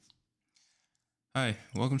Hi,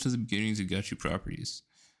 welcome to the beginnings of Gachu Properties.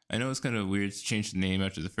 I know it's kind of weird to change the name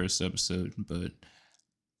after the first episode, but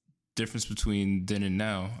difference between then and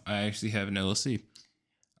now, I actually have an LLC.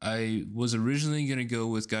 I was originally going to go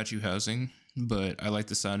with Gachu Housing, but I like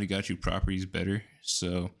the sound of Gachu Properties better,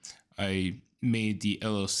 so I made the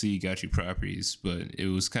LLC Gachu Properties, but it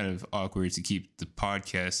was kind of awkward to keep the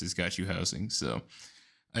podcast as Gachu Housing, so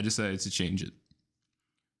I decided to change it.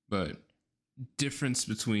 But difference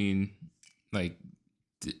between like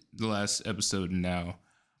the last episode and now,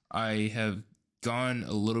 I have gone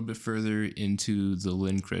a little bit further into the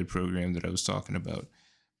LinCred program that I was talking about.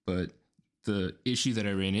 But the issue that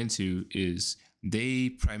I ran into is they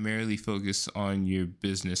primarily focus on your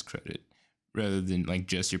business credit rather than like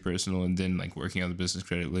just your personal and then like working on the business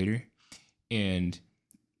credit later. And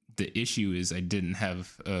the issue is I didn't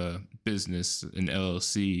have a business, an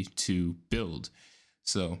LLC to build.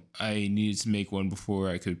 So I needed to make one before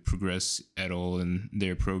I could progress at all in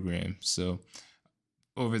their program. So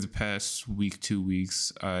over the past week, 2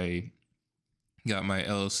 weeks, I got my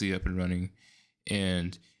LLC up and running.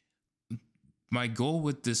 And my goal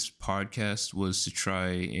with this podcast was to try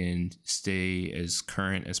and stay as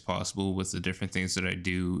current as possible with the different things that I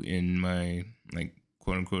do in my like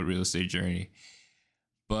quote unquote real estate journey.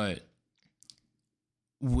 But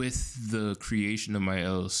with the creation of my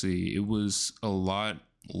LLC, it was a lot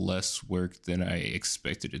less work than I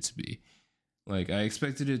expected it to be. Like, I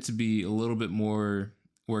expected it to be a little bit more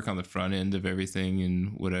work on the front end of everything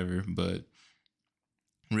and whatever, but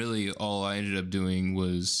really all I ended up doing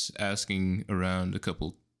was asking around a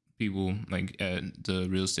couple people like at the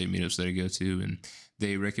real estate meetups that I go to, and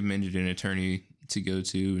they recommended an attorney to go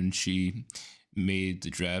to, and she made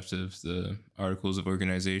the draft of the articles of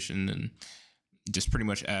organization and just pretty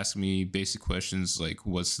much ask me basic questions like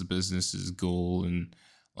what's the business's goal and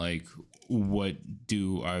like what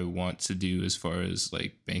do I want to do as far as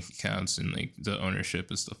like bank accounts and like the ownership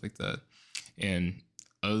and stuff like that. And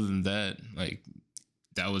other than that, like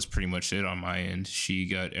that was pretty much it on my end. She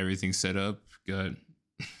got everything set up, got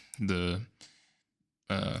the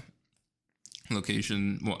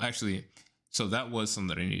location. Well, actually, so that was something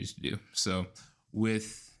that I needed to do. So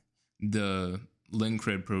with the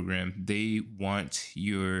LinCred program, they want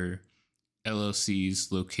your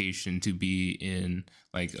LLC's location to be in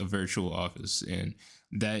like a virtual office, and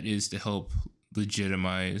that is to help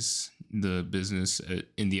legitimize the business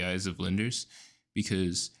in the eyes of lenders,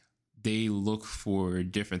 because they look for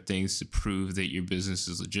different things to prove that your business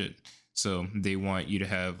is legit. So they want you to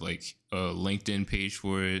have like a LinkedIn page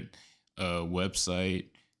for it, a website,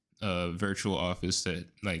 a virtual office that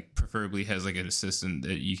like preferably has like an assistant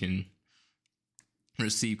that you can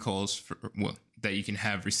receive calls for, well, that you can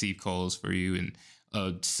have receive calls for you, and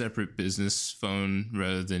a separate business phone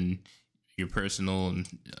rather than your personal, and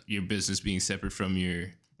your business being separate from your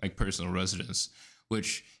like personal residence,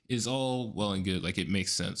 which is all well and good. Like, it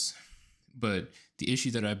makes sense. But the issue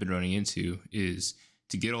that I've been running into is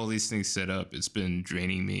to get all these things set up, it's been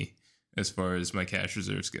draining me as far as my cash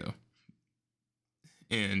reserves go.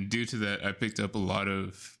 And due to that, I picked up a lot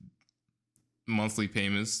of monthly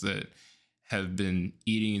payments that have been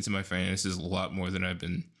eating into my finances a lot more than I've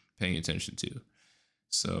been paying attention to.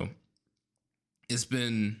 So it's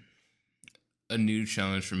been a new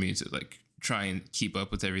challenge for me to like try and keep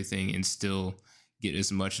up with everything and still get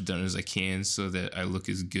as much done as I can so that I look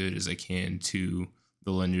as good as I can to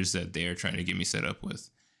the lenders that they are trying to get me set up with.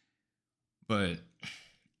 But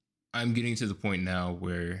I'm getting to the point now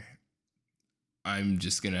where I'm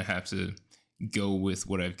just going to have to go with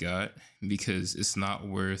what I've got, because it's not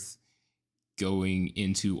worth going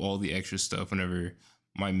into all the extra stuff whenever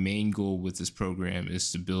my main goal with this program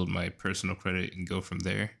is to build my personal credit and go from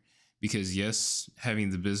there. Because yes,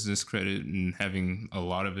 having the business credit and having a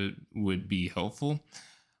lot of it would be helpful,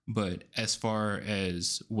 but as far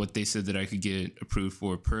as what they said that I could get approved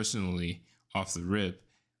for personally off the rip,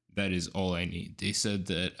 that is all I need. They said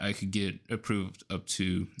that I could get approved up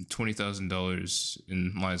to $20,000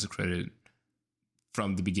 in lines of credit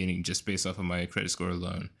from the beginning, just based off of my credit score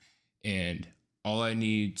alone. And all I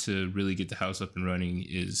need to really get the house up and running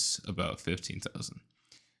is about $15,000.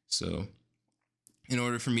 So in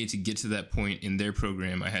order for me to get to that point in their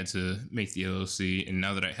program, I had to make the LLC. And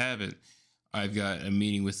now that I have it, I've got a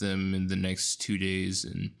meeting with them in the next 2 days,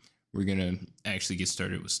 and we're going to actually get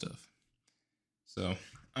started with stuff. So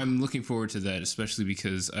I'm looking forward to that, especially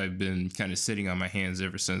because I've been kind of sitting on my hands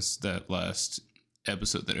ever since that last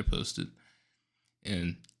episode that I posted.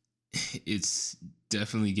 And it's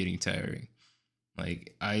definitely getting tiring.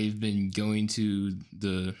 Like, I've been going to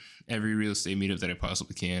every real estate meetup that I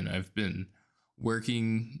possibly can. I've been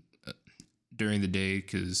working during the day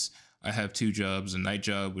because I have two jobs, a night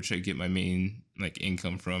job, which I get my main like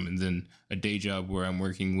income from, and then a day job where I'm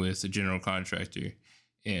working with a general contractor.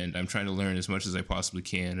 And I'm trying to learn as much as I possibly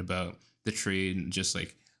can about the trade and just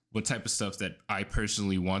like what type of stuff that I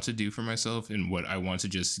personally want to do for myself and what I want to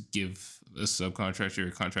just give a subcontractor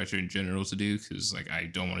or contractor in general to do, because like I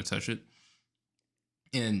don't want to touch it.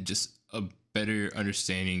 And just a better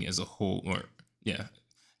understanding as a whole, or yeah,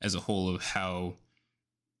 as a whole of how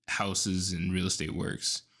houses and real estate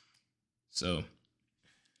works. So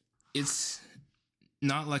it's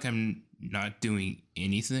not like I'm not doing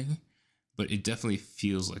anything, but it definitely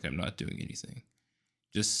feels like I'm not doing anything.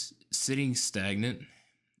 Just sitting stagnant,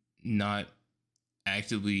 not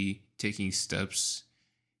actively taking steps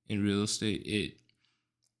in real estate.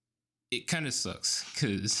 It kind of sucks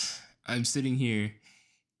because I'm sitting here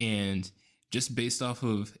and just based off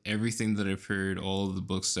of everything that I've heard, all of the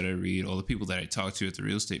books that I read, all the people that I talk to at the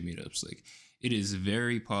real estate meetups, like it is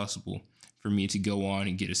very possible for me to go on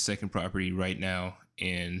and get a second property right now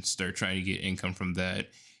and start trying to get income from that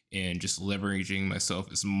and just leveraging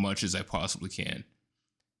myself as much as I possibly can.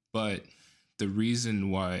 But the reason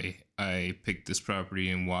why I picked this property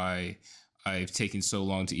and why I've taken so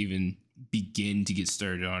long to even begin to get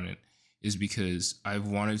started on it is because I've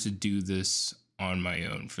wanted to do this on my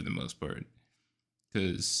own for the most part.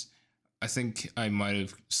 Because I think I might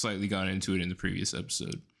have slightly gone into it in the previous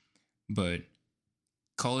episode, but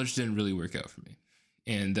college didn't really work out for me.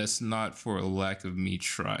 And that's not for a lack of me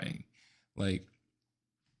trying. Like,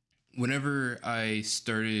 whenever I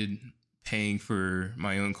started paying for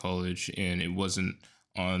my own college and it wasn't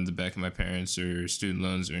on the back of my parents or student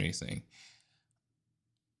loans or anything,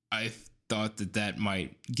 I thought that that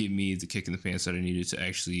might give me the kick in the pants that I needed to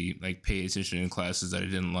actually like pay attention in classes that I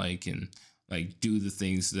didn't like and like do the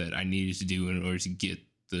things that I needed to do in order to get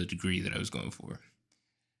the degree that I was going for.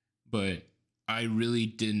 But I really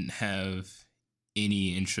didn't have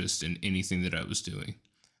any interest in anything that I was doing.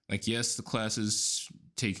 Like, yes, the classes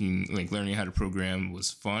taking, like learning how to program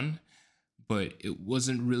was fun, but it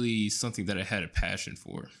wasn't really something that I had a passion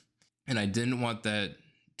for. And I didn't want that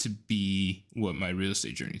to be what my real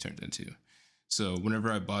estate journey turned into. So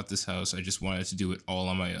whenever I bought this house, I just wanted to do it all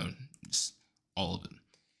on my own, just all of it.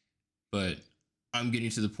 But I'm getting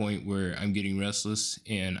to the point where I'm getting restless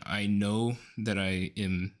and I know that I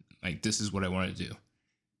am like, this is what I want to do.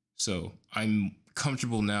 So I'm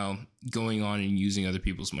comfortable now going on and using other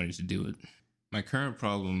people's money to do it. My current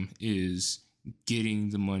problem is getting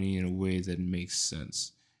the money in a way that makes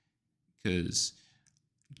sense. Because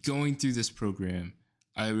going through this program,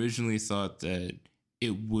 I originally thought that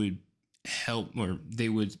it would help, or they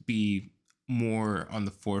would be more on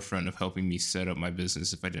the forefront of helping me set up my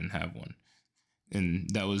business if I didn't have one. And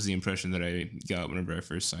that was the impression that I got whenever I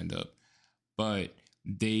first signed up. But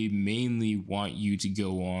they mainly want you to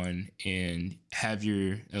go on and have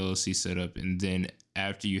your LLC set up, and then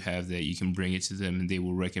after you have that, you can bring it to them and they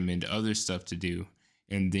will recommend other stuff to do,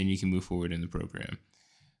 and then you can move forward in the program.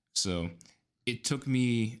 So it took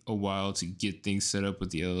me a while to get things set up with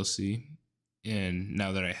the LLC, and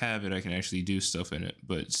now that I have it, I can actually do stuff in it,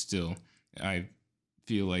 but still I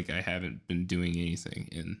feel like I haven't been doing anything,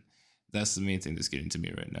 and that's the main thing that's getting to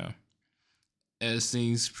me right now. As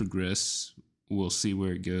things progress, we'll see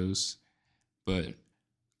where it goes, but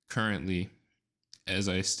currently, as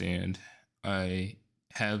I stand, I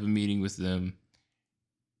have a meeting with them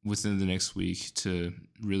within the next week to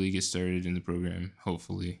really get started in the program,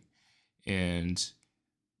 hopefully, and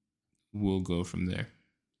we'll go from there.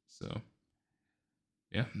 So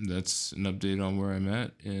yeah, that's an update on where I'm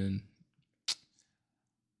at, and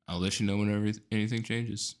I'll let you know whenever anything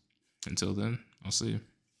changes. Until then, I'll see you.